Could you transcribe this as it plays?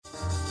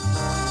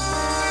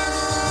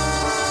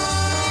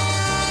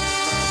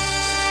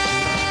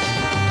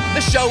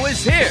The show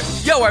is here.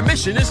 Yo, our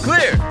mission is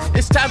clear.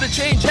 It's time to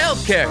change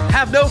healthcare.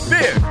 Have no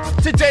fear.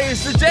 Today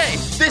is the day.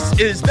 This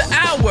is the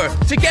hour.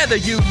 Together,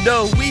 you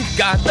know we've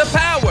got the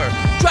power.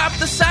 Drop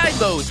the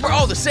silos. We're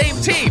all the same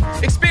team.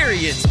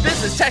 Experience,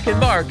 business, tech, and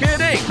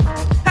marketing.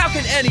 How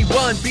can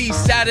anyone be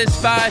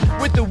satisfied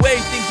with the way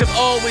things have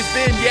always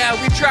been? Yeah,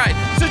 we've tried.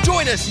 So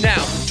join us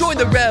now. Join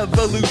the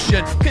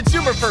revolution.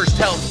 Consumer first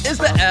health is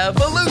the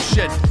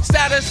evolution.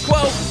 Status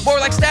quo, more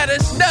like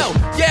status no.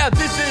 Yeah,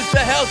 this is the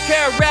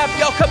healthcare rap.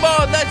 Y'all, come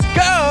on, let's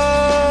go.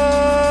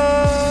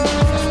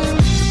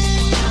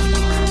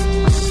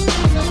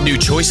 New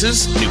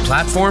choices, new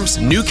platforms,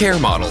 new care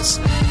models.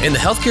 In the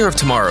healthcare of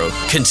tomorrow,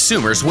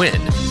 consumers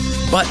win.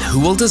 But who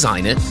will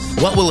design it?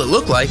 What will it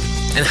look like?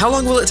 And how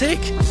long will it take?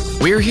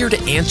 We're here to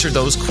answer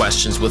those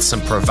questions with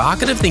some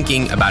provocative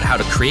thinking about how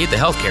to create the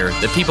healthcare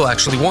that people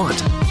actually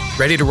want.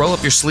 Ready to roll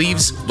up your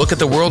sleeves, look at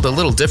the world a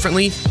little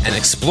differently, and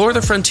explore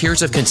the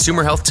frontiers of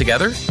consumer health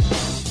together?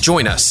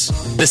 Join us.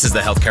 This is the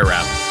Healthcare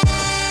Wrap.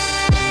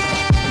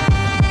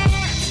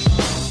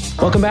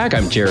 Welcome back.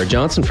 I'm Jared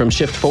Johnson from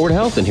Shift Forward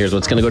Health, and here's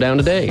what's going to go down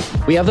today.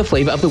 We have the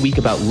flavor of the week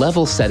about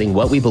level setting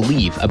what we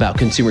believe about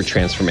consumer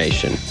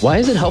transformation. Why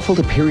is it helpful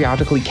to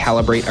periodically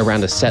calibrate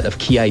around a set of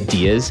key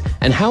ideas,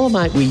 and how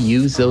might we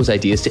use those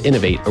ideas to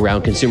innovate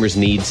around consumers'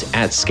 needs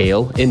at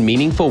scale in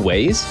meaningful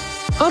ways?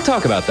 I'll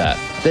talk about that.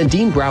 Then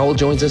Dean Browell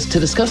joins us to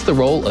discuss the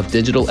role of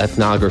digital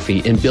ethnography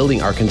in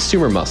building our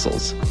consumer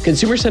muscles.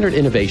 Consumer-centered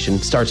innovation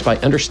starts by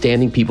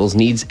understanding people's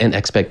needs and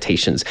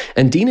expectations,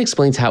 and Dean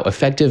explains how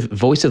effective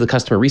voice of the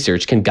customer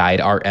research can guide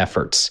our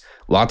efforts.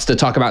 Lots to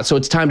talk about, so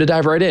it's time to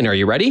dive right in. Are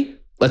you ready?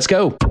 Let's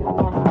go.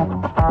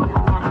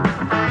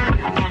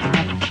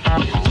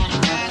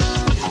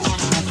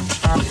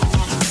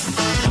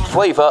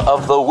 Flavor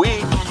of the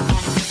week.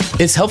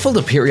 It's helpful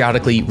to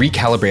periodically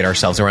recalibrate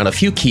ourselves around a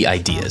few key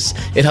ideas.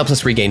 It helps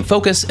us regain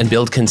focus and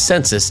build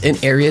consensus in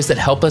areas that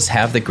help us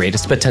have the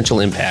greatest potential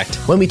impact.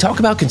 When we talk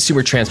about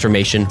consumer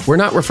transformation, we're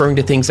not referring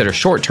to things that are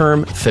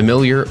short-term,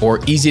 familiar, or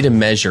easy to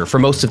measure for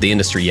most of the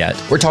industry yet.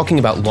 We're talking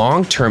about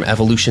long-term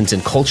evolutions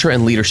in culture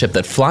and leadership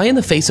that fly in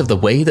the face of the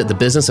way that the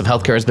business of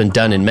healthcare has been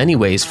done in many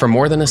ways for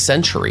more than a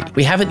century.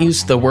 We haven't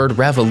used the word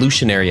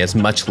revolutionary as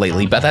much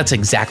lately, but that's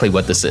exactly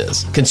what this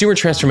is. Consumer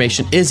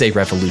transformation is a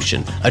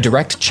revolution, a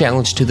direct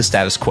challenge to the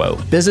status quo.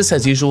 Business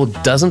as usual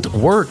doesn't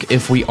work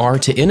if we are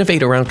to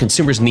innovate around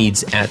consumers'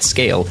 needs at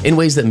scale in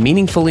ways that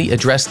meaningfully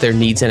address their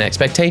needs and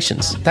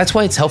expectations. That's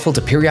why it's helpful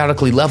to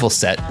periodically level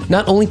set,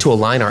 not only to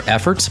align our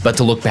efforts, but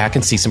to look back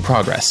and see some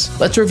progress.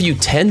 Let's review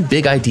 10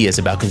 big ideas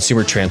about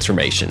consumer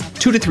transformation.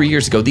 2 to 3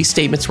 years ago, these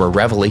statements were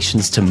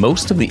revelations to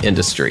most of the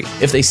industry.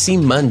 If they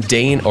seem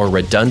mundane or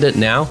redundant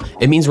now,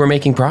 it means we're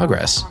making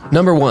progress.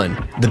 Number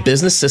 1, the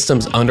business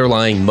systems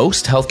underlying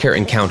most healthcare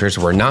encounters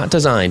were not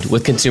designed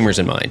with consumers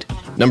in mind.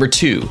 Number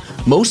 2,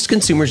 most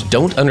consumers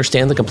don't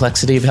understand the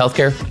complexity of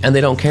healthcare, and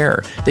they don't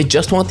care. They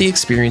just want the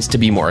experience to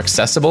be more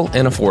accessible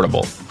and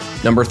affordable.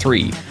 Number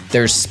 3,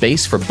 there's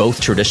space for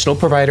both traditional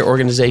provider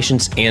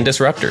organizations and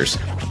disruptors.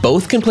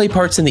 Both can play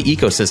parts in the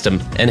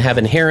ecosystem and have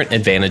inherent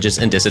advantages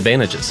and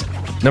disadvantages.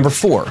 Number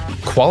 4,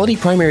 quality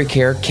primary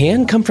care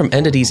can come from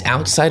entities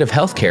outside of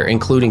healthcare,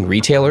 including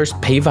retailers,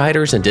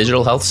 payviders, and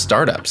digital health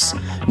startups.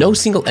 No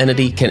single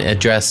entity can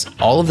address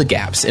all of the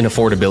gaps in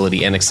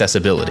affordability and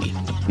accessibility.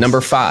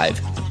 Number 5,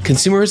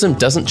 consumerism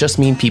doesn't just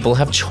mean people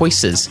have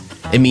choices.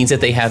 It means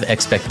that they have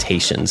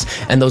expectations,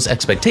 and those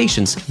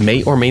expectations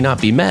may or may not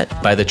be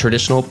met by the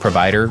traditional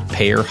provider,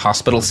 payer,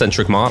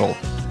 hospital-centric model.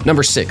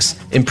 Number 6,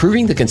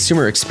 improving the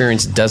consumer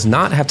experience does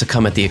not have to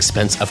come at the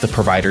expense of the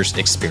provider's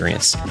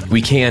experience.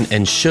 We can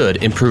and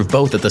should improve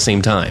both at the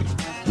same time.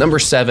 Number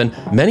 7,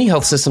 many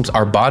health systems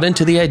are bought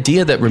into the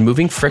idea that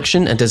removing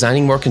friction and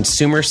designing more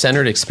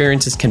consumer-centered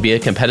experiences can be a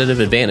competitive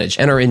advantage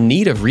and are in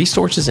need of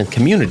resources and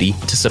community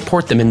to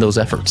support them in those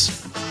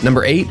efforts.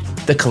 Number 8,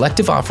 the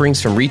collective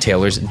offerings from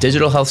retailers,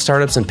 digital health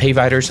startups, and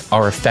payviders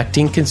are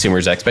affecting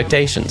consumers'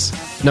 expectations.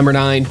 Number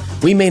 9,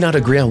 we may not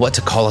agree on what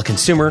to call a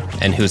consumer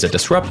and who's a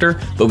disruptor,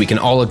 but we can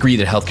all agree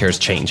that healthcare is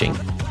changing.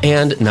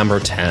 And number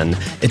 10,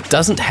 it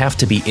doesn't have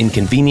to be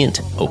inconvenient,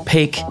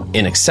 opaque,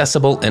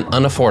 inaccessible, and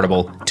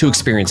unaffordable to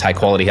experience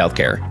high-quality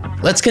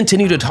healthcare. Let's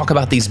continue to talk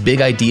about these big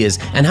ideas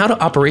and how to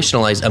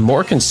operationalize a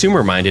more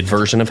consumer-minded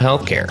version of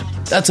healthcare.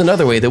 That's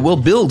another way that we'll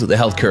build the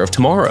healthcare of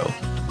tomorrow.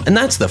 And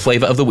that's the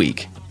flavor of the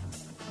week.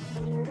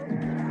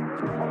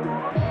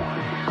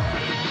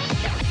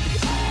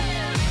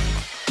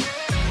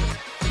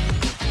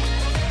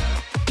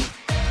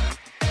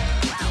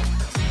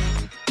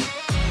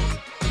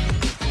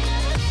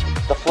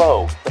 The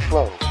flow.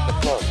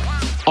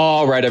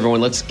 All right,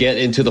 everyone, let's get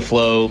into the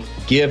flow.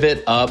 Give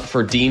it up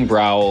for Dean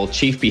Browell,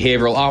 Chief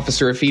Behavioral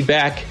Officer of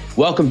Feedback.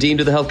 Welcome, Dean,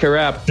 to the Healthcare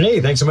Wrap. Hey,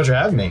 thanks so much for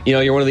having me. You know,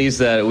 you're one of these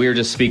that we were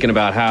just speaking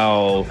about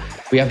how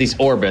we have these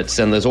orbits,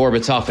 and those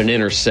orbits often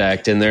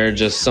intersect, and there are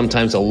just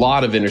sometimes a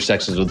lot of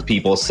intersections with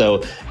people.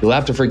 So you'll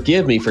have to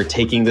forgive me for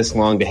taking this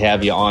long to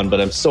have you on, but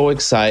I'm so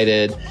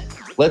excited.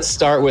 Let's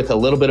start with a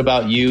little bit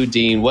about you,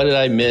 Dean. What did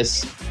I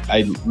miss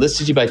I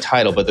listed you by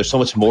title, but there's so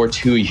much more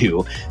to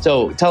you.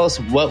 So tell us,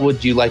 what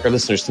would you like our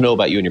listeners to know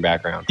about you and your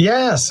background?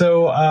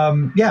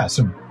 So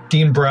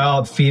Dean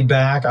Browell at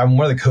Feedback. I'm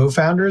one of the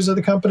co-founders of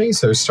the company.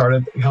 So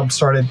helped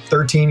started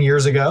 13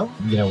 years ago.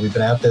 We've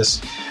been at this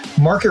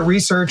market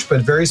research,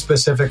 but very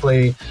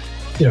specifically,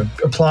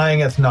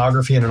 applying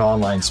ethnography in an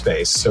online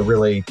space. So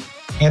really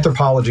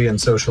anthropology and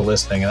social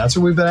listening. And that's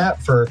what we've been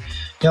at for,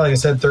 like I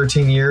said,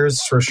 13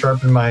 years, sort of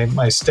sharpened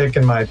my stick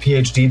in my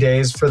PhD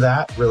days for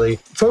that, really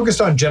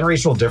focused on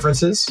generational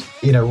differences,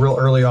 real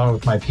early on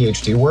with my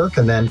PhD work,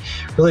 and then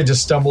really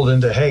just stumbled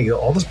into, hey,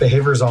 all this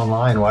behavior is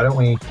online. Why don't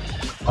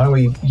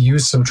we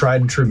use some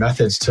tried and true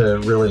methods to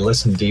really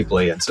listen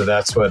deeply? And so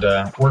that's what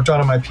worked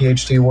on in my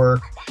PhD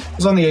work. I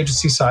was on the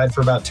agency side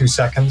for about 2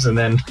 seconds and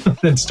then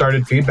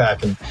started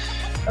Feedback. And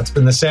that's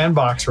been the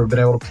sandbox where we've been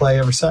able to play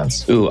ever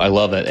since. Ooh, I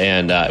love it.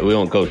 And we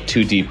won't go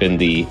too deep in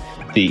the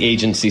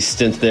agency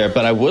stint there,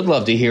 but I would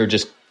love to hear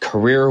just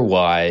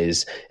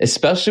career-wise,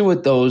 especially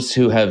with those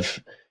who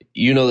have,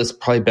 this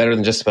probably better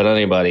than just about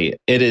anybody.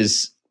 It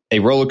is a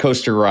roller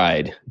coaster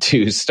ride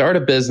to start a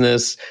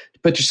business,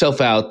 put yourself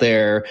out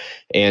there,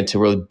 and to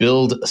really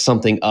build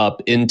something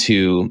up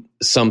into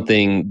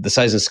something the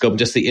size and scope,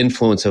 just the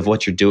influence of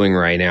what you're doing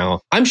right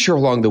now. I'm sure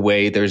along the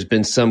way, there's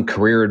been some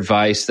career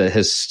advice that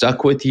has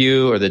stuck with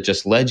you or that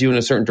just led you in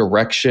a certain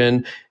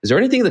direction. Is there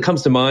anything that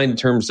comes to mind in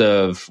terms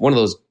of one of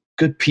those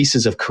good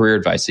pieces of career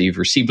advice that you've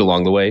received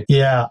along the way?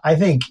 Yeah, I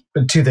think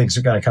 2 things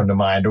are going to come to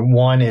mind.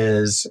 One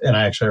is, and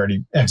I actually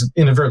already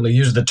inadvertently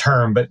used the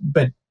term,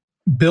 but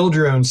build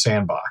your own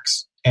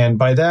sandbox. And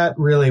by that,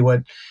 really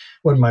what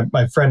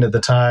my friend at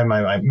the time,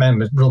 my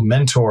real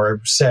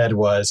mentor, said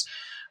was,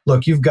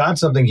 look, you've got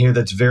something here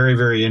that's very,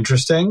 very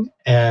interesting,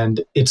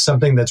 and it's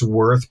something that's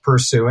worth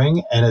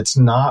pursuing, and it's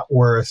not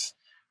worth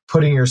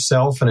putting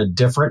yourself in a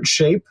different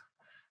shape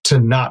to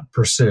not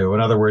pursue.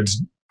 In other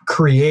words,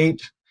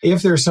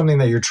 if there's something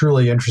that you're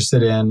truly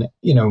interested in,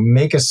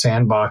 make a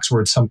sandbox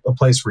where it's a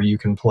place where you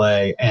can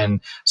play, and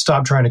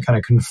stop trying to kind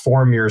of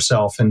conform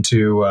yourself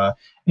into a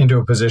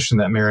position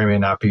that may or may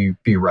not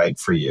be right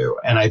for you.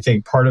 And I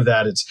think part of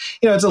that, it's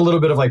a little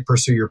bit of like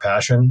pursue your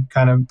passion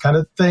kind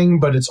of thing,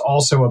 but it's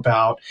also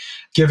about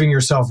giving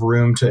yourself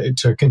room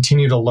to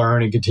continue to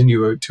learn and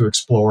continue to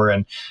explore.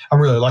 And I'm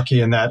really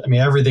lucky in that. I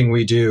mean, everything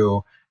we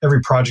do, every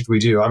project we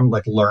do, I'm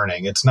like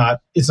learning. It's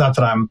not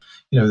that I'm,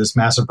 this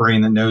massive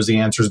brain that knows the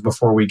answers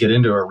before we get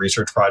into a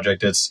research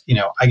project. It's,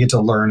 I get to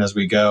learn as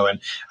we go.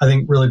 And I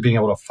think really being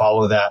able to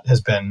follow that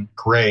has been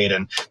great.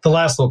 And the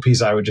last little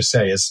piece I would just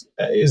say is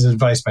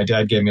advice my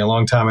dad gave me a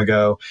long time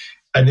ago.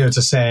 I know it's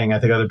a saying I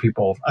think other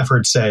people I've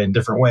heard say in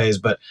different ways,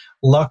 but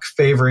luck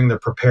favoring the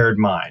prepared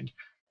mind.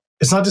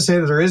 It's not to say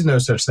that there is no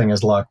such thing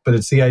as luck, but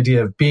it's the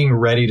idea of being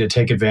ready to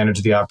take advantage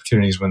of the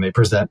opportunities when they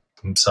present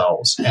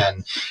themselves.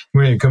 And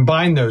when you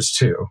combine those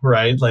two,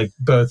 right? Like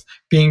both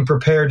being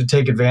prepared to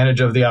take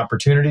advantage of the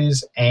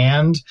opportunities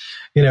and,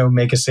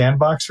 make a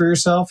sandbox for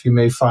yourself, you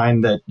may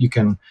find that you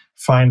can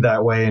find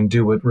that way and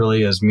do what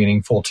really is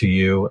meaningful to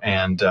you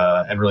and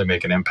really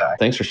make an impact.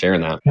 Thanks for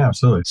sharing that. Yeah,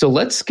 absolutely. So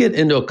let's get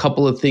into a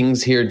couple of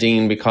things here,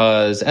 Dean,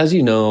 because as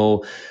you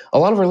know, a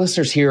lot of our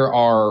listeners here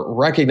are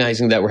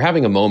recognizing that we're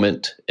having a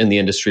moment in the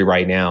industry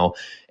right now.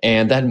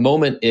 And that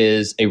moment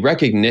is a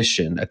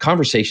recognition. A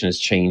conversation is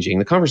changing.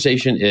 The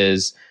conversation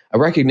is a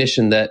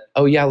recognition that,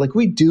 oh yeah, like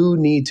we do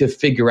need to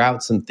figure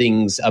out some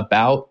things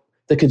about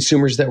the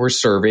consumers that we're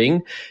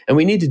serving. And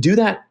we need to do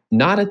that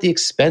not at the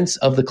expense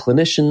of the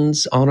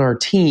clinicians on our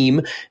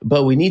team,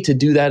 but we need to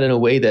do that in a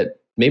way that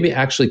maybe it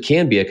actually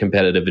can be a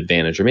competitive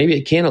advantage, or maybe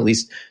it can at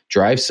least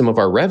drive some of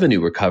our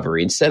revenue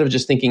recovery instead of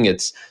just thinking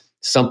it's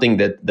something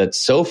that's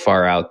so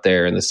far out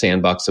there in the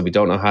sandbox that we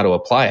don't know how to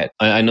apply it.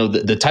 I know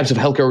the types of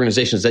healthcare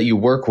organizations that you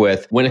work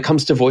with, when it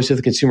comes to voice of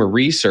the consumer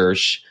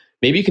research,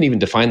 maybe you can even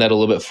define that a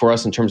little bit for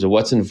us in terms of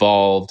what's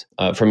involved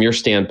from your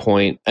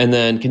standpoint. And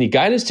then can you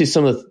guide us to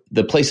some of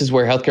the places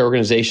where healthcare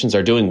organizations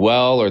are doing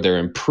well, or they're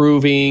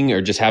improving,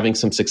 or just having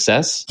some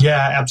success?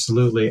 Yeah,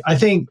 absolutely. I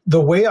think the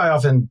way I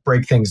often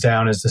break things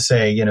down is to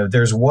say,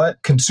 there's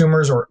what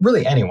consumers, or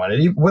really anyone,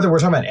 whether we're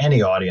talking about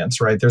any audience,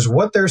 right? There's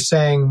what they're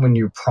saying when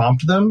you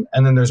prompt them,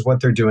 and then there's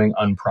what they're doing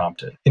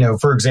unprompted.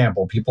 For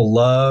example, people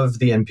love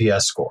the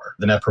NPS score,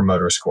 the Net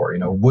Promoter Score.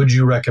 Would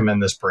you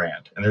recommend this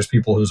brand? And there's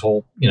people whose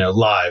whole,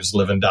 lives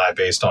live and die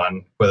based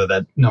on whether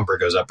that number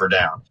goes up or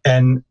down.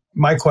 And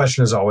my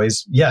question is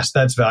always, yes,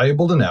 that's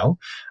valuable to know.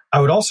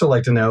 I would also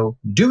like to know,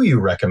 do you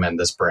recommend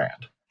this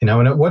brand?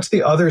 And what's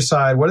the other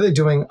side? What are they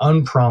doing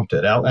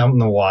unprompted out in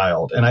the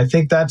wild? And I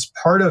think that's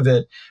part of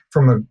it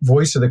from a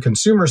voice of the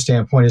consumer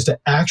standpoint, is to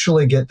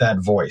actually get that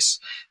voice,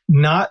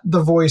 not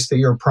the voice that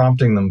you're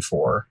prompting them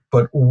for,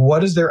 but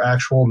what is their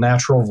actual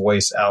natural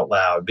voice out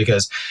loud?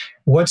 Because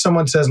what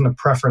someone says in a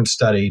preference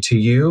study to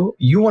you,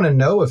 you want to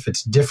know if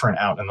it's different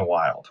out in the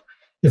wild.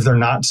 If they're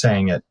not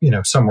saying it,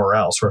 somewhere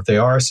else, or if they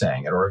are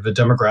saying it, or if the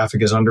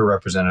demographic is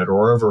underrepresented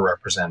or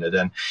overrepresented.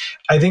 And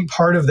I think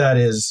part of that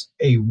is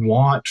a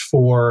want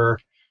for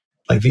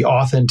like the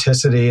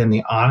authenticity and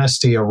the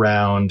honesty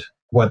around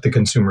what the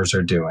consumers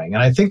are doing.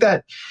 And I think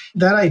that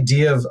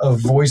idea of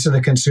voice of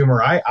the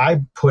consumer,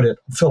 I put it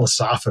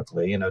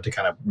philosophically, to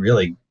kind of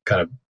really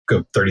kind of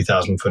go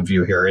 30,000 foot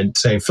view here and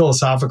say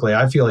philosophically,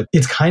 I feel like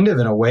it's kind of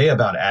in a way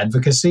about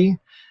advocacy,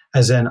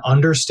 as in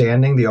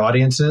understanding the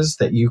audiences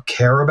that you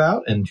care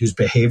about and whose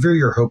behavior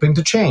you're hoping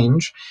to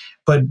change,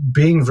 but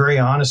being very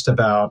honest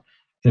about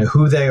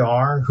who they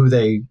are, who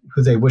they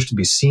wish to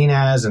be seen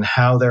as, and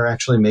how they're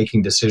actually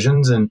making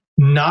decisions, and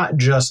not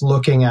just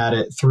looking at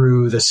it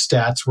through the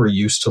stats we're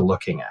used to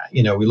looking at.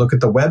 We look at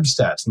the web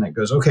stats and it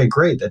goes, okay,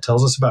 great. That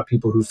tells us about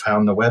people who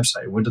found the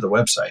website, went to the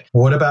website.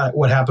 What about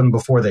what happened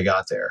before they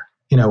got there?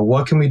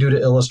 What can we do to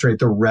illustrate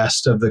the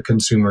rest of the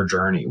consumer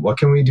journey? What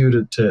can we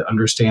do to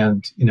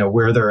understand,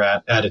 where they're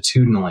at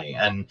attitudinally?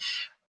 And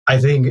I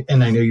think,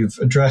 and I know you've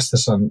addressed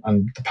this on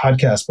the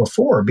podcast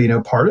before,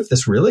 but part of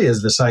this really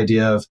is this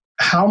idea of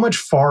how much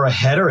far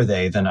ahead are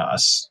they than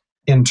us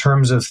in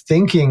terms of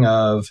thinking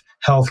of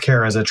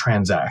healthcare as a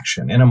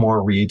transaction in a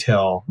more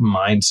retail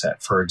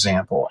mindset, for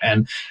example.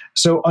 And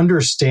so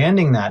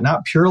understanding that,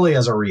 not purely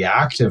as a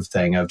reactive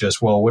thing of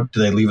just, well, what do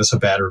they leave us a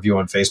bad review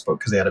on Facebook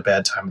because they had a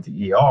bad time at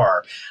the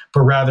ER,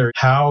 but rather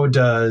how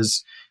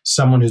does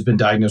someone who's been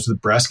diagnosed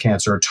with breast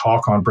cancer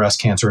talk on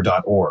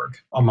breastcancer.org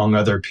among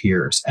other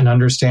peers, and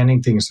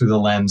understanding things through the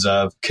lens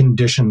of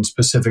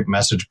condition-specific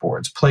message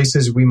boards,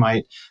 places we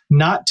might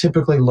not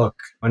typically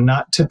look and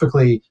not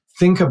typically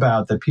think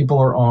about that people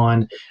are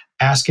on,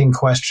 asking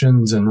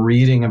questions and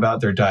reading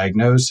about their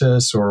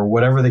diagnosis or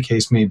whatever the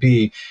case may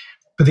be.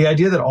 But the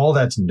idea that all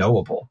that's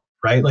knowable,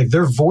 right? Like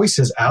their voice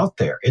is out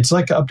there. It's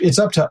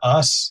up to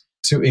us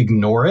to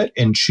ignore it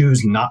and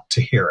choose not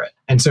to hear it.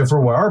 And so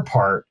for our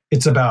part,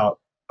 it's about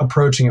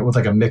approaching it with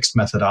like a mixed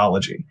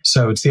methodology.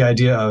 So it's the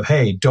idea of,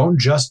 hey, don't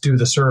just do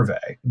the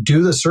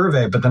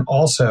survey, but then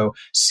also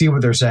see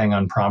what they're saying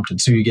unprompted.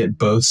 So you get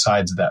both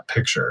sides of that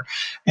picture.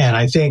 And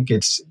I think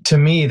to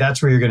me, that's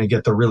where you're going to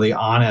get the really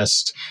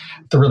honest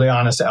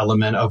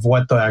element of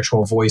what the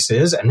actual voice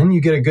is. And then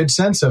you get a good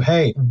sense of,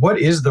 hey, what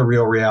is the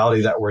real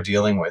reality that we're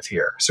dealing with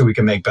here? So we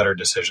can make better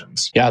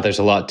decisions. Yeah, there's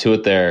a lot to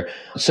it there.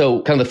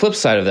 So kind of the flip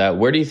side of that,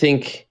 where do you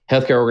think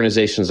healthcare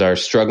organizations are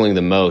struggling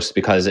the most?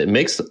 Because it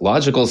makes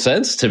logical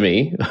sense to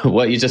me,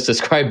 what you just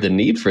described, the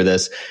need for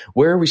this.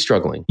 Where are we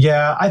struggling?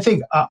 Yeah, I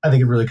think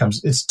it really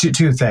it's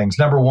two things.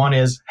 Number one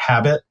is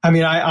habit. I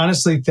mean, I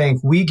honestly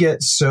think we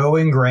get so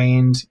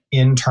ingrained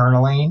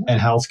internally in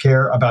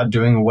healthcare about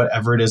doing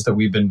whatever it is that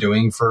we've been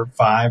doing for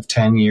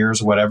 5-10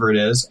 years, whatever it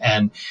is.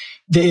 And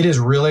it is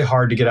really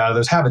hard to get out of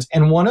those habits.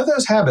 And one of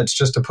those habits,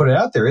 just to put it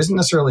out there, isn't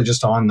necessarily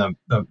just on the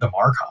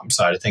Marcom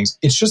side of things.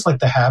 It's just like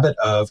the habit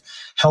of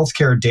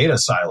healthcare data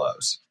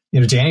silos.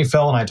 Danny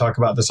Fell and I talk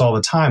about this all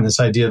the time, this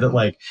idea that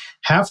like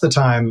half the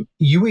time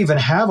you even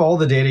have all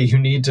the data you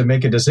need to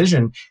make a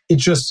decision. It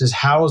just is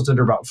housed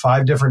under about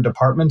 5 different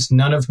departments,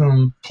 none of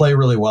whom play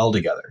really well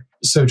together.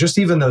 So just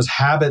even those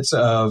habits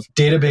of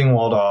data being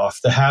walled off,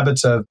 the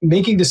habits of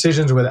making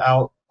decisions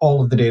without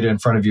all of the data in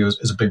front of you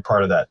is a big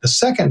part of that. The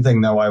second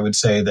thing, though, I would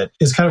say that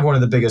is kind of one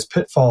of the biggest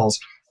pitfalls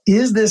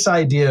is this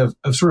idea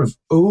of sort of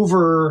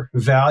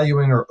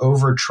overvaluing or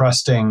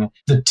over-trusting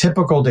the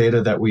typical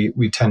data that we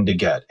tend to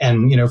get.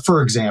 And,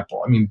 for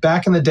example, I mean,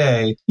 back in the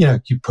day, you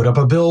put up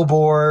a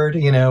billboard,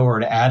 or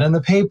an ad in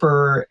the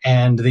paper,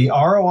 and the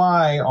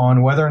ROI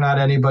on whether or not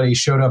anybody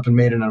showed up and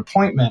made an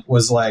appointment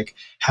was like,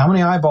 how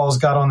many eyeballs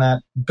got on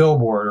that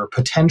billboard or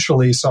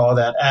potentially saw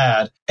that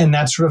ad? And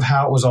that's sort of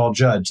how it was all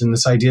judged. And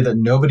this idea that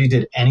nobody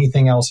did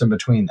anything else in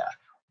between that.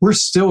 We're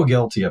still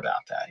guilty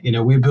about that.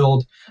 We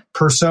build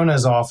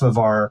personas off of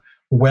our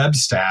web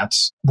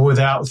stats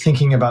without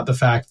thinking about the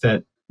fact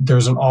that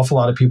there's an awful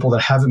lot of people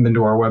that haven't been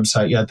to our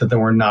website yet that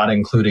we're not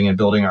including in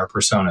building our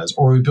personas,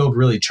 or we build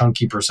really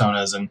chunky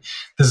personas. And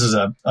this is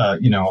a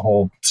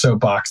whole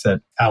soapbox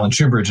that Alan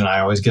Shoebridge and I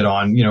always get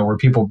on, where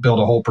people build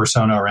a whole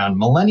persona around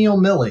Millennial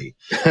Millie.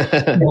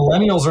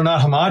 Millennials are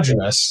not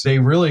homogenous. They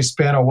really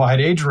span a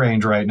wide age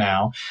range right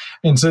now.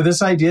 And so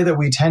this idea that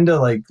we tend to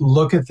like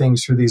look at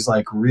things through these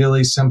like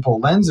really simple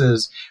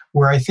lenses,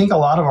 where I think a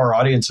lot of our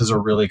audiences are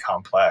really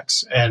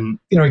complex. And,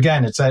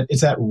 again, it's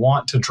that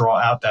want to draw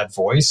out that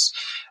voice.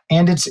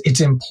 And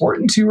it's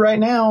important to right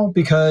now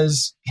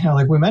because,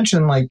 like we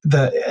mentioned,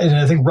 and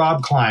I think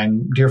Rob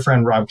Klein, dear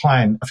friend Rob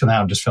Klein, I feel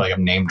now I just feel like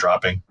I'm name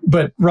dropping,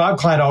 but Rob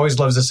Klein always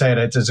loves to say it.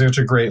 It's such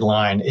a great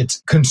line.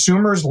 It's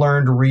consumers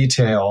learned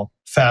retail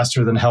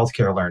faster than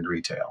healthcare learned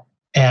retail.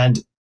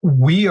 And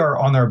we are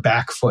on their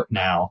back foot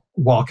now,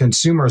 while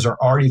consumers are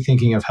already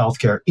thinking of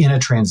healthcare in a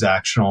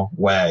transactional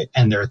way.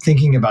 And they're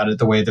thinking about it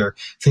the way they're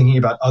thinking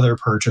about other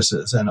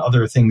purchases and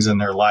other things in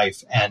their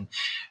life. And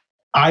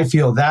I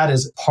feel that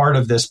is part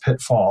of this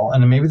pitfall.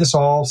 And maybe this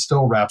all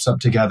still wraps up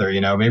together,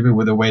 maybe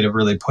with a way to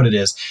really put it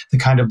is the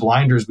kind of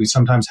blinders we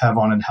sometimes have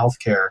on in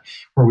healthcare,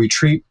 where we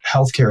treat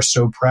healthcare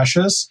so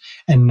precious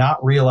and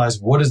not realize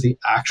what is the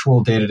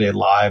actual day-to-day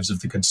lives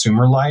of the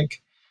consumer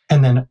like.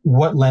 And then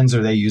what lens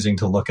are they using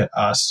to look at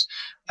us?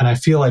 And I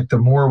feel like the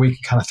more we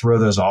can kind of throw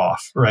those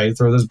off, right?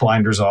 Throw those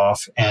blinders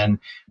off and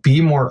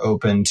be more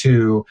open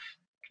to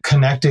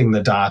connecting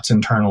the dots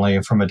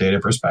internally from a data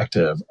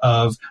perspective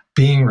of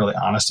being really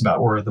honest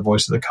about where the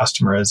voice of the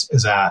customer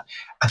is at.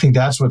 I think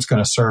that's what's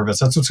going to serve us.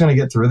 That's what's going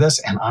to get through this.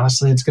 And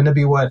honestly, it's going to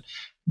be what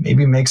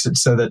maybe makes it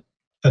so that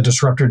a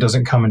disruptor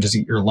doesn't come and just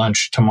eat your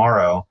lunch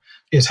tomorrow,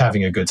 is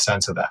having a good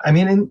sense of that. I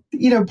mean,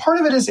 and part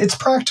of it is it's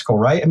practical,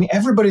 right? I mean,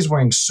 everybody's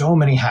wearing so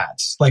many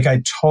hats. Like,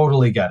 I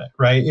totally get it,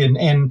 right?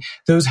 And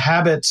those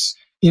habits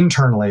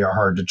internally are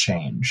hard to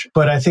change.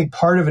 But I think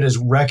part of it is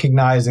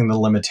recognizing the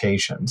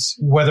limitations,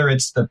 whether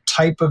it's the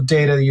type of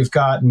data you've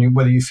got and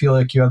whether you feel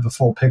like you have the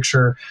full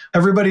picture.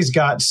 Everybody's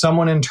got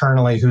someone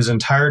internally whose not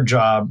entire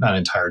job,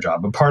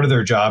 but part of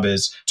their job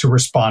is to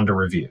respond to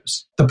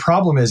reviews. The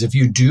problem is if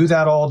you do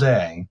that all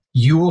day,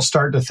 you will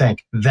start to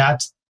think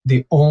that's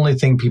the only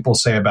thing people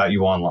say about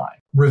you online.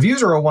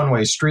 Reviews are a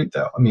one-way street,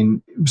 though. I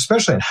mean,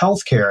 especially in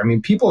healthcare, I mean,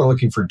 people are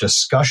looking for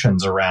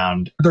discussions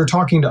around, they're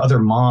talking to other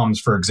moms,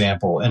 for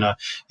example, in a,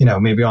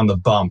 maybe on the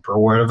bump or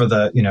whatever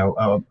the,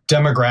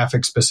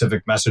 demographic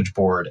specific message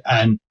board.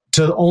 And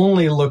to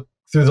only look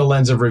through the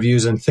lens of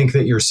reviews and think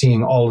that you're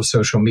seeing all of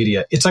social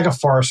media, it's like a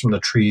forest from the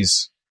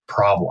trees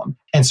problem.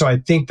 And so I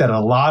think that a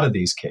lot of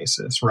these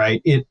cases,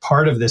 right,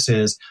 part of this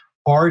is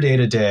our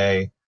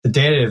day-to-day, the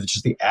data of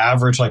just the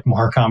average like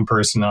Marcom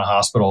person in a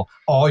hospital,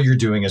 all you're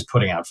doing is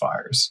putting out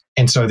fires.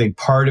 And so I think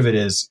part of it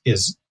is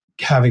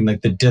having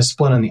like the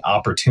discipline and the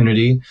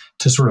opportunity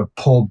to sort of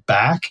pull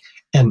back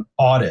and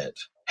audit.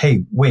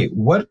 Hey, wait,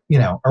 what,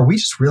 are we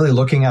just really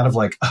looking out of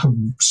like a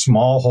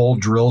small hole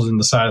drilled in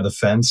the side of the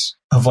fence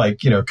of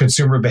like,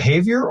 consumer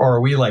behavior, or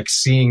are we like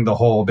seeing the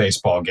whole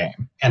baseball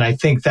game? And I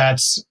think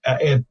that's,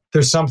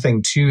 there's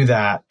something to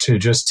that, to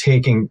just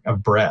taking a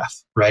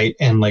breath, right?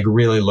 And like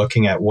really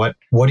looking at what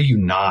are you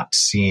not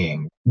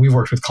seeing? We've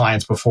worked with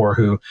clients before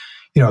who,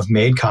 have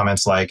made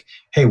comments like,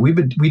 hey, we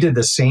did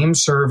the same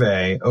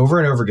survey over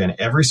and over again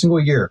every single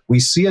year. We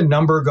see a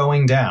number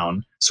going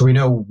down, so we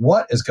know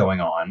what is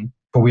going on,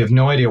 but we have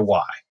no idea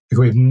why.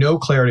 We have no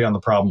clarity on the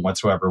problem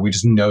whatsoever. We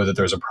just know that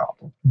there's a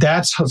problem.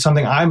 That's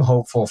something I'm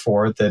hopeful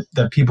for,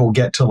 that people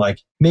get to like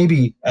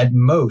maybe at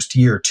most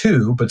year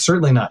 2, but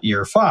certainly not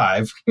year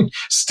 5,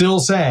 still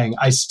saying,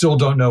 I still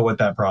don't know what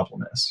that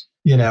problem is.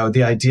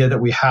 The idea that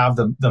we have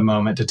the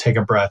moment to take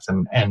a breath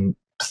and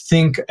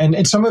think,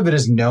 and some of it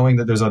is knowing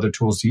that there's other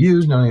tools to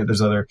use, knowing that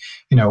there's other,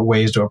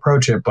 ways to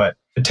approach it, but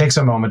it takes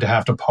a moment to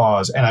have to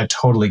pause. And I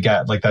totally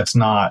get like,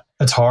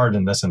 it's hard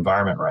in this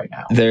environment right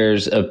now.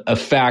 There's a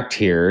fact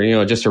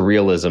here, just a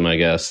realism, I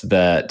guess,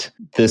 that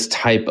this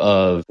type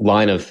of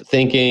line of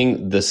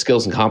thinking, the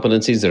skills and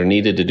competencies that are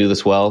needed to do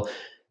this well,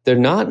 they're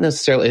not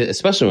necessarily,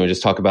 especially when we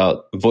just talk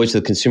about voice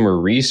of the consumer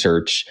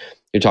research,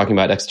 you're talking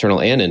about external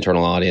and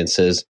internal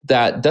audiences,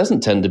 that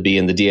doesn't tend to be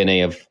in the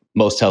DNA of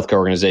most healthcare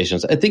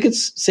organizations. I think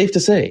it's safe to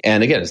say.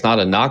 And again, it's not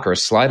a knock or a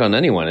slight on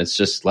anyone. It's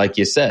just like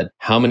you said,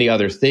 how many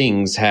other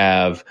things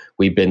have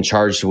we been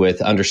charged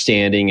with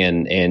understanding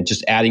and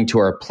just adding to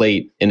our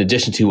plate in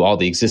addition to all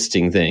the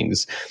existing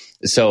things?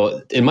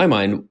 So in my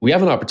mind, we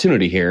have an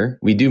opportunity here.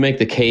 We do make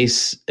the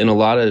case in a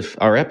lot of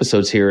our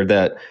episodes here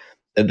that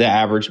the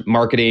average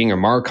marketing or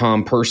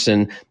Marcom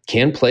person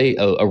can play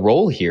a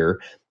role here.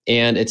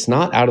 And it's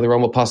not out of the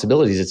realm of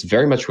possibilities. It's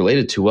very much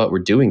related to what we're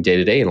doing day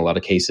to day in a lot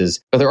of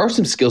cases. But there are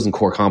some skills and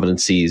core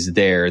competencies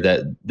there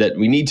that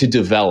we need to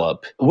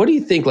develop. What do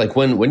you think, like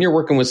when you're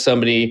working with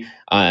somebody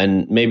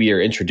and maybe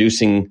you're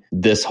introducing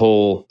this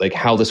whole, like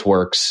how this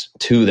works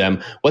to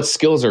them, what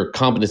skills or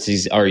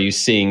competencies are you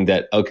seeing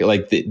that, okay,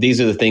 like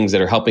these are the things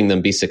that are helping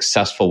them be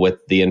successful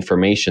with the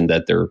information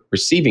that they're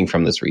receiving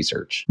from this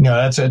research?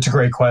 No, it's a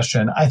great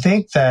question. I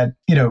think that,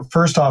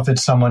 first off,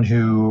 it's someone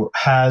who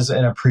has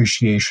an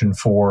appreciation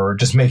for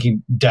just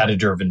making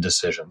data-driven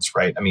decisions,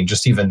 right? I mean,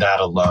 just even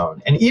that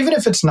alone. And even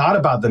if it's not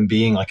about them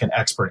being like an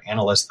expert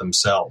analyst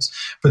themselves,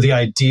 for the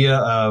idea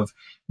of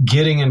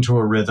getting into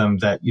a rhythm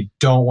that you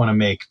don't want to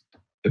make,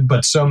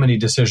 but so many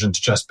decisions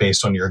just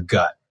based on your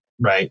gut,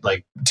 right?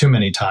 Like too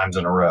many times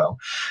in a row.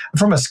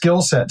 From a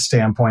skill set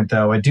standpoint,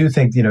 though, I do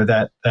think,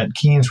 that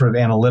keen sort of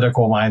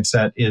analytical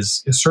mindset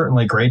is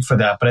certainly great for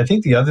that. But I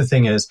think the other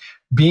thing is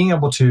being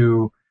able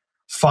to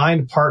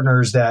find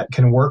partners that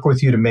can work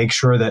with you to make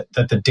sure that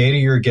the data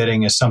you're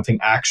getting is something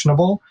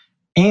actionable.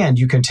 And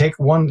you could take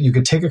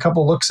a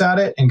couple looks at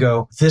it and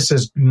go, this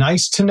is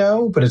nice to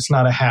know, but it's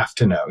not a have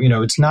to know.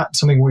 It's not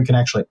something we can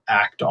actually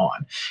act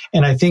on.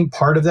 And I think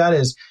part of that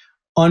is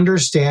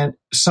understand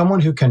someone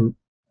who can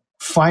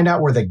find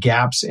out where the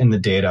gaps in the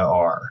data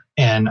are.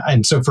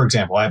 And so, for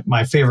example, one of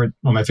my favorite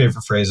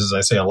phrases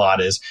I say a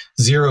lot is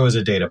 0 is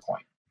a data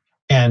point.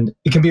 And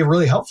it can be a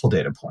really helpful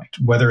data point,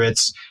 whether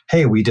it's,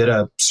 hey, we did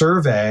a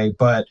survey,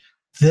 but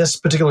this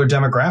particular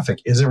demographic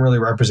isn't really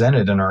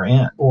represented in our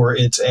end, or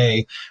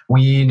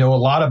we know a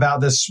lot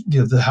about this,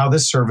 how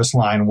this service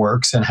line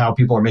works and how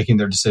people are making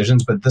their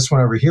decisions, but this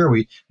one over here,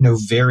 we know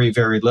very,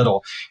 very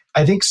little.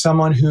 I think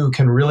someone who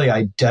can really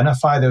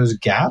identify those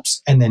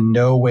gaps and then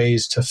know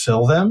ways to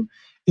fill them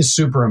is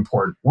super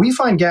important. We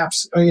find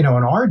gaps, in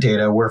our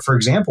data where, for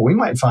example, we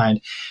might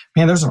find,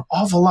 man, there's an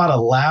awful lot of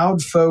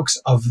loud folks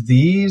of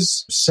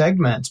these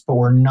segments, but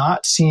we're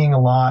not seeing a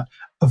lot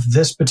of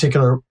this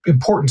particular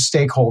important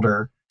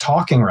stakeholder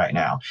talking right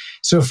now.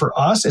 So for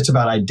us, it's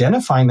about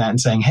identifying that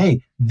and saying,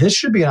 hey, this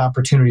should be an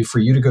opportunity for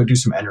you to go do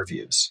some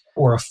interviews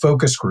or a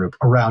focus group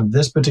around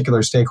this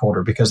particular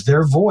stakeholder because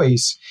their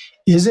voice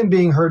isn't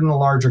being heard in the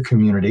larger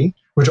community,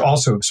 which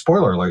also,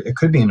 spoiler alert, it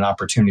could be an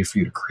opportunity for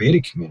you to create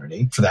a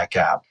community for that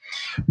gap.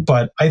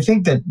 But I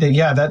think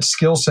that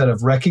skill set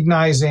of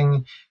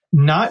recognizing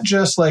not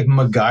just like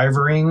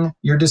MacGyvering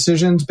your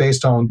decisions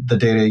based on the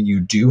data you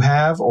do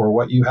have or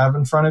what you have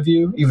in front of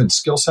you, even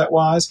skill set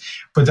wise,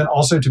 but then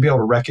also to be able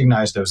to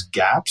recognize those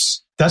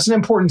gaps. That's an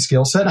important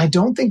skill set. I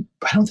don't think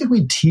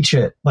we teach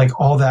it like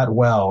all that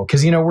well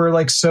because, we're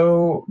like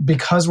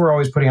because we're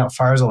always putting out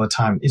fires all the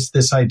time. It's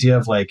this idea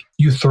of like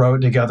you throw it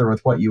together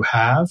with what you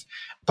have.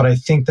 But I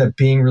think that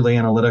being really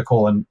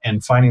analytical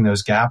and finding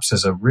those gaps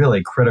is a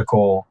really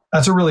critical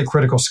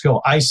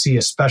skill I see,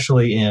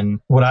 especially in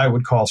what I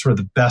would call sort of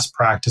the best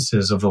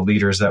practices of the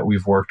leaders that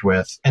we've worked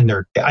with. And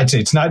I'd say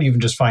it's not even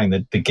just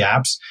finding the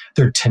gaps,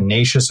 they're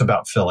tenacious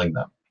about filling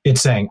them.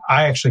 It's saying,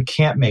 I actually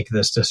can't make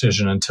this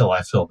decision until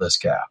I fill this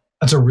gap.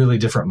 That's a really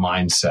different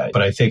mindset,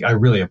 but I think I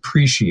really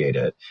appreciate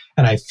it.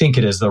 And I think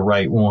it is the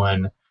right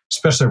one,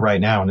 especially right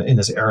now in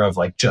this era of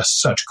like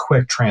just such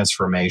quick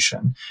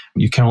transformation.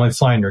 You can only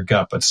fly in your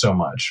gut, but so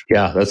much.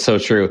 Yeah, that's so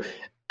true.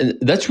 And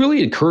that's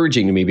really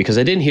encouraging to me because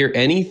I didn't hear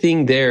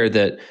anything there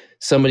that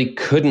somebody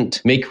couldn't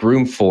make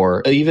room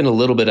for even a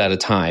little bit at a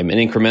time and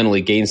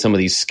incrementally gain some of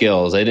these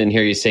skills. I didn't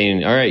hear you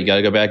saying, all right, you got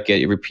to go back, get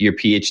your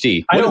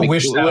PhD. I don't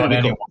wish that on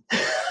anyone.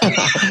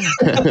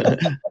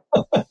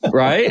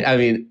 Right? I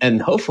mean, and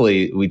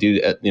hopefully we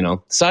do,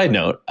 side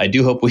note, I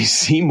do hope we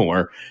see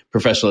more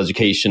professional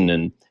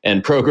education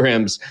and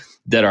programs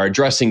that are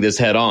addressing this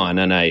head on.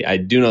 And I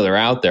do know they're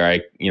out there.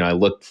 I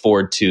look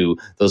forward to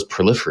those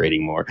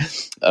proliferating more.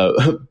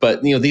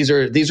 But these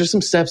are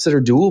some steps that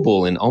are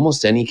doable in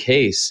almost any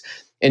case.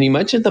 And you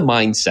mentioned the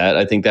mindset.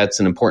 I think that's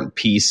an important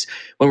piece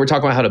when we're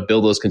talking about how to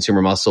build those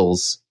consumer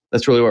muscles.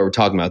 That's really what we're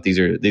talking about. These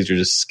are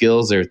just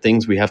skills. They're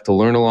things we have to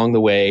learn along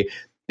the way.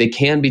 They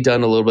can be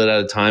done a little bit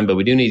at a time, but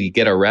we do need to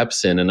get our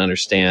reps in and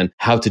understand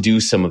how to do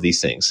some of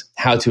these things,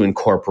 how to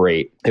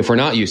incorporate. If we're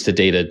not used to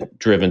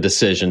data-driven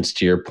decisions,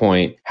 to your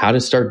point, how to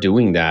start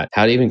doing that,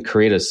 how to even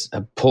create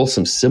pull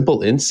some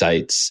simple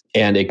insights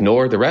and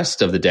ignore the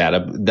rest of the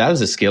data. That is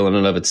a skill in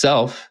and of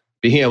itself.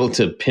 Being able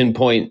to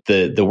pinpoint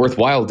the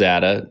worthwhile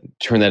data,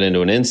 turn that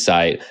into an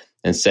insight,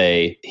 and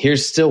say,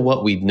 here's still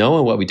what we know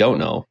and what we don't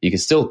know. You can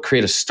still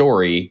create a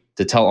story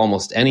to tell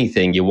almost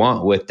anything you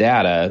want with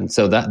data. And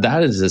so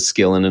that is a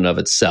skill in and of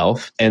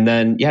itself. And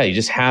then, you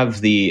just have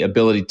the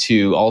ability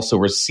to also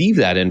receive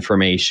that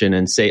information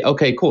and say,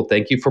 okay, cool.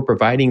 Thank you for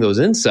providing those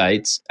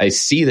insights. I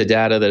see the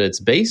data that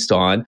it's based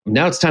on.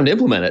 Now it's time to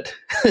implement it.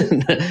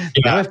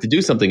 Now I have to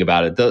do something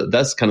about it.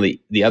 That's kind of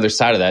the other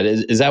side of that.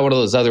 Is that one of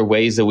those other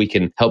ways that we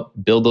can help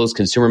build those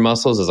consumer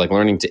muscles, is like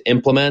learning to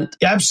implement?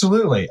 Yeah,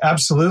 absolutely.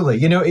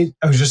 Absolutely.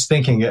 I was just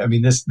thinking,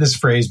 this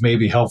phrase may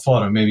be helpful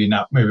and maybe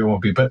not, maybe it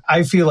won't be, but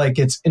I feel like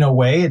it's, in a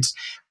way, it's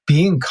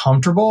being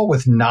comfortable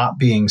with not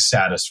being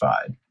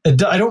satisfied.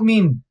 I don't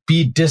mean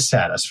be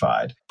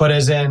dissatisfied, but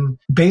as in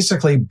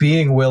basically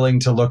being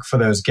willing to look for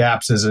those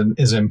gaps is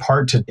in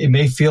part to, it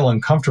may feel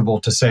uncomfortable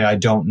to say, I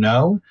don't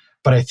know,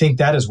 but I think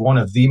that is one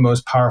of the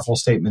most powerful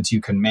statements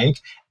you can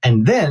make.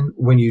 And then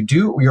when you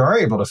are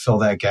able to fill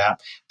that gap,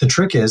 the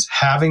trick is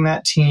having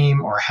that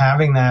team or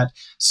having that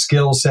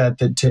skill set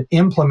to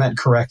implement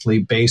correctly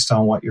based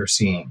on what you're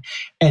seeing.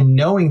 And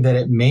knowing that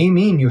it may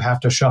mean you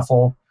have to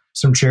shuffle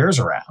some chairs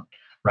around,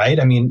 right?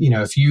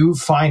 If you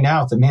find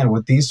out that, man,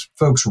 what these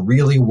folks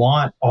really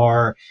want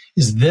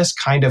is this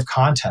kind of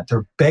content.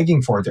 They're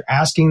begging for it. They're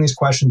asking these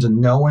questions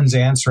and no one's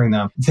answering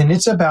them. Then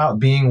it's about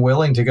being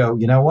willing to go,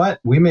 you know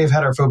what? We may have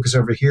had our focus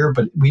over here,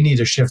 but we need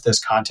to shift this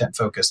content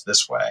focus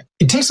this way.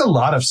 It takes a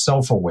lot of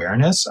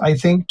self-awareness, I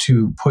think,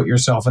 to put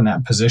yourself in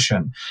that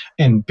position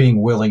and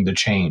being willing to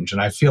change.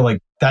 And I feel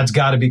like that's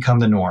got to become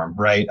the norm,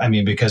 right?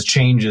 Because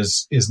change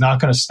is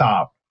not going to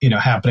stop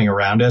happening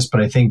around us.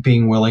 But I think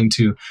being willing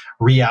to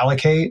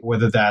reallocate,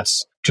 whether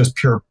that's just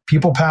pure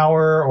people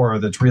power or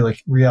that's really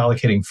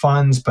reallocating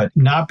funds, but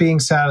not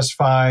being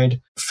satisfied,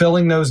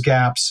 filling those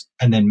gaps,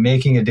 and then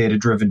making a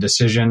data-driven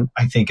decision,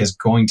 I think is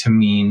going to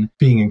mean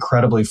being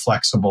incredibly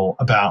flexible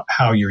about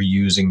how you're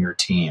using your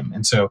team.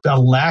 And so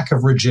a lack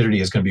of rigidity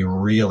is going to be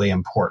really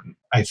important,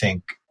 I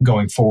think,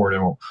 going forward. It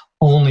will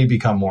only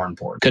become more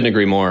important. Couldn't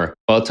agree more.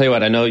 Well, I'll tell you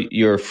what, I know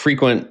you're a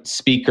frequent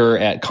speaker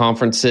at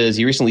conferences.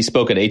 You recently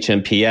spoke at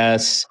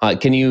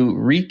HMPS. Can you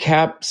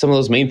recap some of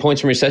those main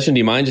points from your session? Do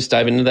you mind just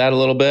diving into that a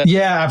little bit?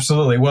 Yeah,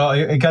 absolutely. Well,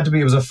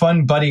 it was a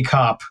fun buddy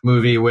cop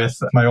movie with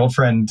my old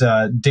friend,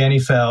 Danny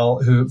Fell,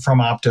 from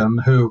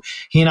Optum, who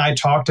he and I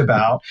talked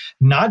about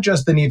not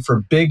just the need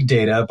for big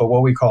data, but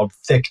what we called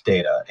thick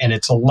data. And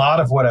it's a lot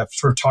of what I've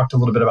sort of talked a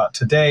little bit about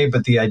today,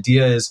 but the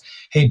idea is,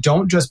 hey,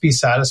 don't just be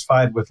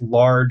satisfied with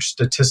large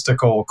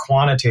statistical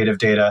quantitative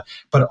data,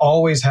 but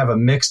always have a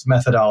mixed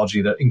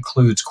methodology that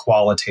includes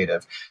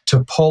qualitative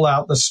to pull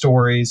out the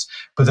stories,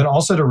 but then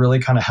also to really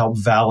kind of help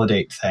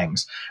validate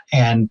things.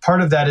 And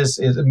part of that is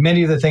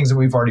many of the things that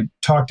we've already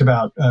talked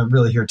about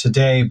really here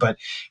today, but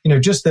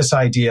just this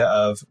idea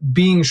of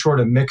being sure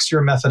to mix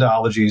your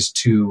methodologies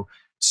to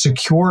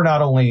secure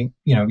not only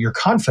your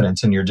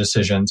confidence in your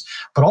decisions,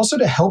 but also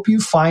to help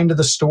you find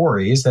the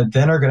stories that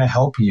then are going to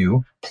help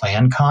you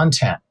plan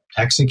content,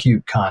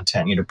 execute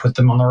content, put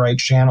them on the right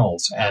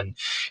channels. And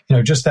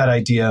just that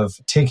idea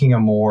of taking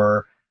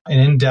an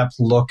in-depth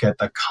look at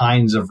the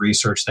kinds of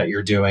research that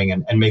you're doing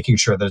and making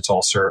sure that it's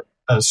all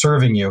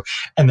serving you.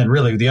 And then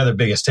really the other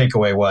biggest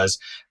takeaway was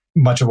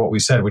much of what we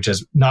said, which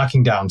is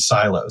knocking down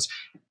silos.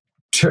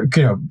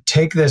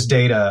 Take this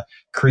data,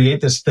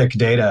 create this thick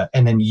data,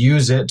 and then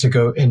use it to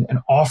go and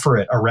offer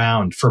it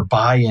around for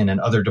buy-in in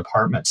other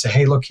departments. Say,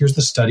 hey, look, here's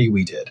the study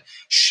we did.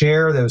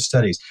 Share those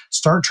studies.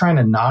 Start trying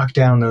to knock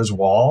down those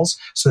walls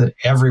so that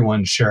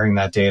everyone's sharing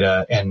that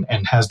data and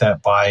has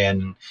that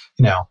buy-in.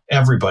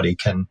 Everybody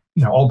can,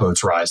 all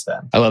boats rise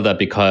then. I love that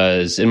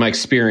because in my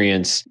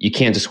experience, you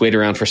can't just wait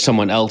around for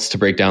someone else to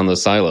break down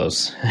those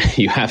silos.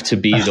 You have to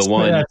be the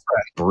one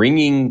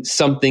bringing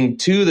something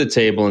to the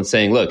table and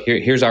saying, look,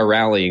 here's our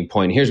rallying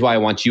point. Here's why I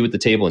want you at the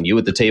table and you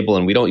at the table.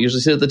 And we don't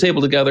usually sit at the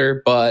table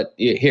together, but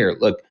here,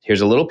 look, here's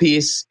a little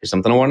piece. Here's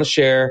something I want to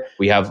share.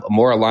 We have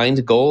more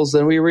aligned goals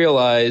than we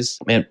realize.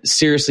 Man,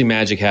 seriously,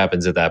 magic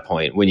happens at that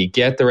point when you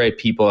get the right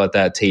people at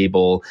that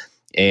table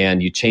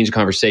and you change the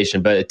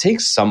conversation. But it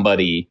takes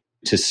somebody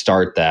to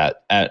start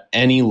that at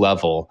any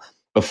level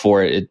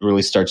before it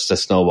really starts to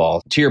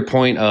snowball. To your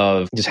point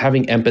of just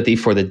having empathy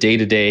for the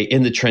day-to-day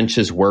in the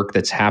trenches work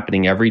that's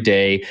happening every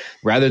day,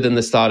 rather than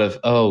this thought of,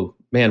 oh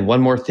man,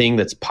 one more thing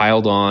that's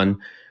piled on,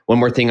 one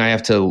more thing I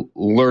have to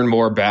learn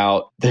more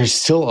about. There's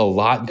still a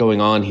lot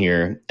going on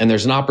here, and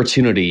there's an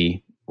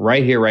opportunity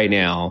right here, right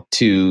now,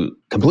 to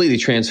completely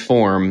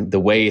transform the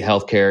way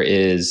healthcare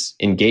is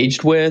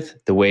engaged with,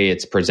 the way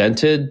it's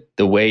presented,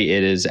 the way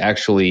it is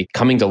actually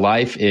coming to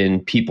life in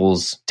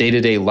people's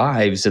day-to-day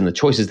lives and the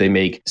choices they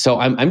make. So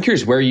I'm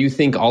curious where you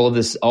think all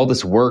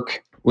this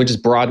work, we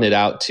just broaden it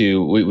out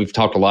to, we've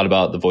talked a lot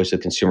about the voice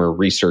of consumer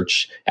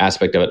research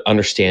aspect of it,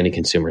 understanding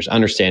consumers,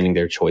 understanding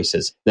their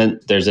choices.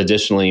 Then there's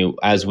additionally,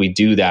 as we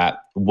do that,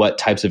 what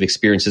types of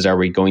experiences are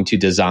we going to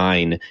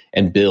design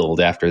and build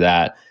after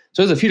that?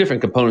 So there's a few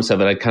different components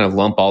of it. I kind of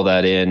lump all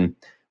that in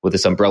with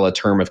this umbrella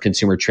term of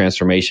consumer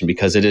transformation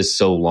because it is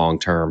so long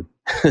term.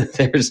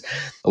 There's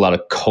a lot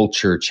of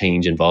culture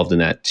change involved in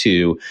that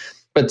too.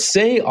 But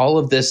say all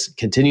of this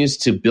continues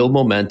to build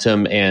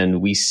momentum and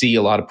we see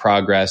a lot of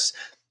progress.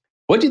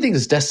 What do you think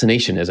this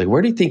destination is? Like,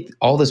 where do you think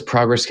all this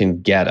progress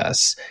can get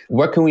us?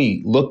 What can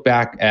we look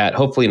back at,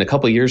 hopefully in a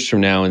couple of years from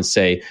now, and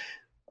say,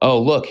 oh,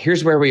 look,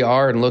 here's where we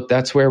are. And look,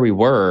 that's where we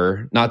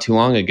were not too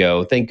long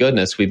ago. Thank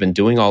goodness we've been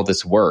doing all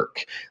this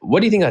work.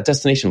 What do you think that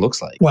destination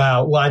looks like?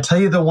 Wow. Well, I tell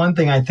you the one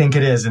thing I think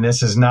it is, and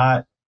this is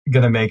not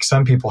going to make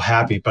some people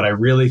happy, but I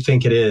really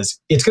think it is.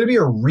 It's going to be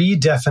a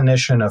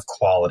redefinition of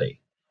quality.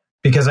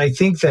 Because I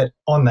think that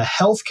on the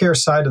healthcare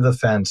side of the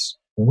fence,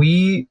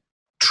 we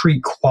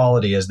treat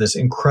quality as this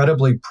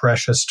incredibly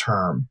precious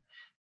term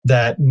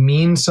that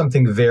means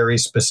something very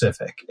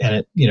specific.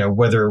 And it,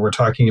 whether we're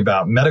talking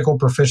about medical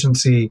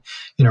proficiency,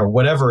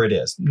 whatever it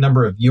is,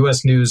 number of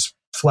US News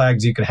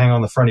flags you can hang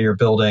on the front of your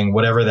building,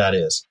 whatever that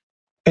is.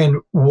 And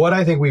what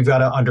I think we've got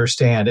to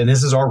understand, and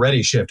this is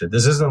already shifted.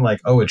 This isn't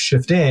like, oh, it's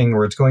shifting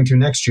or it's going to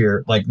next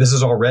year. Like this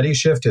is already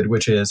shifted,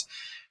 which is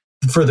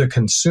for the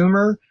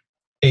consumer,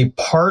 a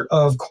part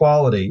of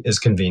quality is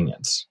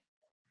convenience.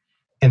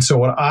 And so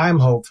what I'm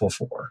hopeful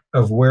for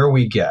of where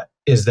we get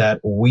is that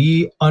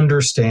we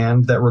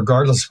understand that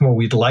regardless of what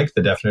we'd like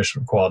the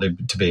definition of quality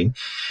to be,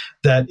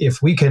 that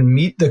if we can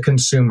meet the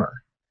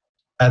consumer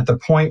at the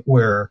point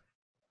where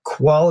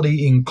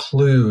quality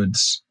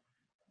includes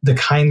the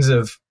kinds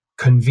of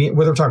whether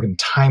we're talking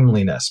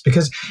timeliness,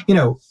 because,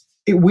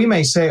 we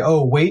may say,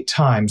 oh, wait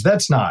times,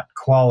 that's not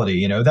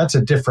quality, that's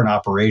a different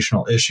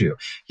operational issue.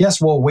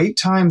 Yes, well, wait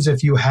times,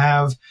 if you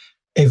have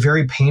a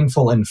very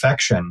painful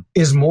infection,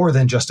 is more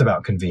than just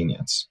about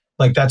convenience.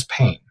 Like that's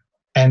pain.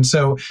 And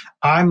so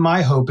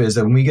my hope is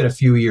that when we get a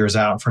few years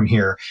out from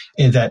here,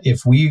 that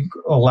if we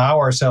allow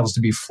ourselves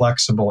to be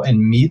flexible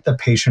and meet the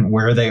patient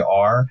where they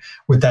are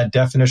with that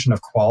definition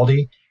of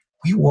quality,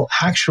 we will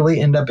actually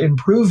end up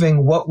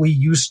improving what we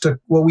used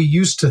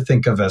to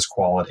think of as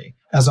quality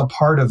as a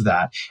part of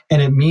that.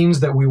 And it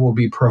means that we will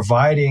be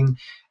providing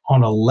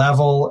on a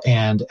level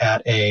and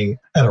at a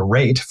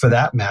rate, for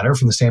that matter,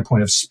 from the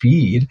standpoint of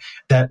speed,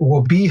 that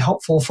will be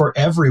helpful for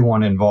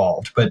everyone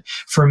involved. But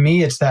for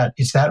me, it's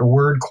that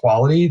word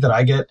quality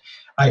that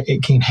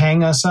it can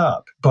hang us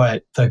up,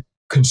 but the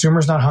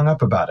consumer's not hung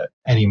up about it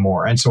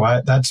anymore. And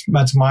so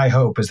that's my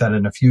hope, is that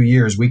in a few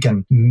years we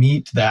can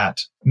meet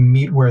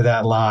where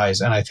that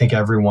lies. And I think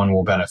everyone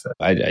will benefit.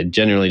 I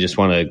genuinely just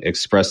want to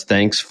express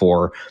thanks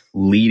for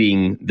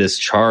leading this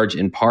charge,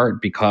 in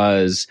part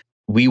because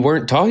we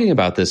weren't talking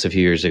about this a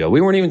few years ago.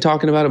 We weren't even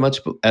talking about it much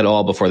at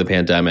all before the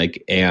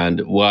pandemic,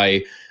 and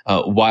why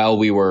while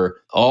we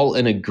were all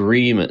in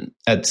agreement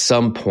at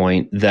some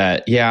point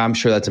that, yeah, I'm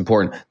sure that's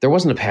important, there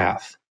wasn't a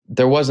path.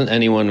 There wasn't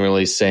anyone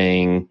really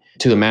saying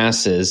to the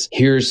masses,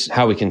 here's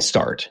how we can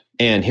start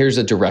and here's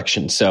a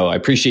direction. So I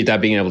appreciate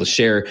that, being able to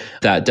share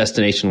that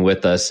destination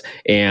with us.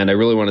 And I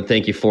really want to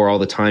thank you for all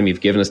the time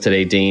you've given us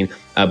today, Dean.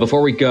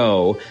 Before we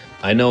go,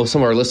 I know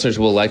some of our listeners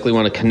will likely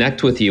want to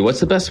connect with you. What's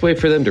the best way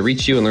for them to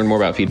reach you and learn more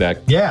about feedback?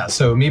 Yeah,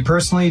 so me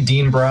personally,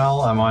 Dean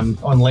Browell, I'm on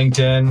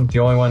LinkedIn, the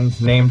only one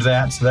named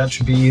that, so that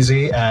should be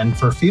easy. And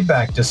for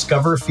feedback,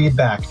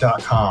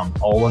 discoverfeedback.com,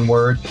 all one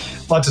word.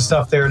 Lots of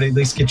stuff there to at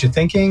least get you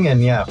thinking.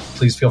 And yeah,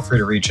 please feel free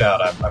to reach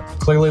out. I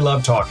clearly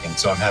love talking,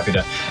 so I'm happy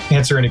to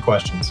answer any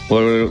questions.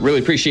 Well, we really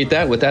appreciate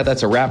that. With that,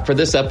 that's a wrap for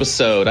this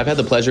episode. I've had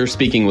the pleasure of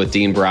speaking with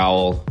Dean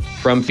Browell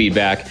from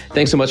Feedback.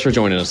 Thanks so much for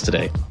joining us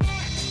today.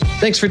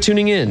 Thanks for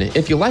tuning in.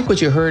 If you like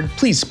what you heard,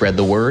 please spread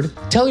the word.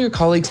 Tell your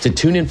colleagues to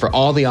tune in for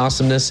all the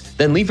awesomeness,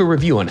 then leave a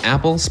review on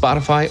Apple,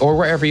 Spotify, or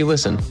wherever you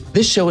listen.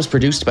 This show is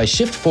produced by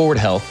Shift Forward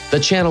Health, the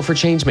channel for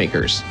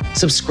changemakers.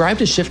 Subscribe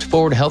to Shift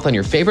Forward Health on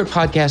your favorite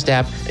podcast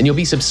app, and you'll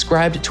be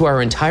subscribed to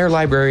our entire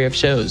library of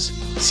shows.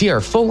 See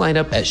our full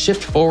lineup at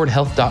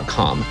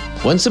shiftforwardhealth.com.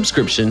 One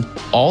subscription,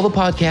 all the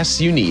podcasts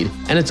you need,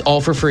 and it's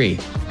all for free.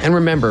 And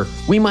remember,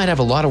 we might have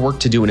a lot of work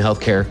to do in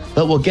healthcare,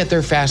 but we'll get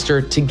there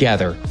faster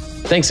together.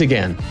 Thanks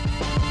again.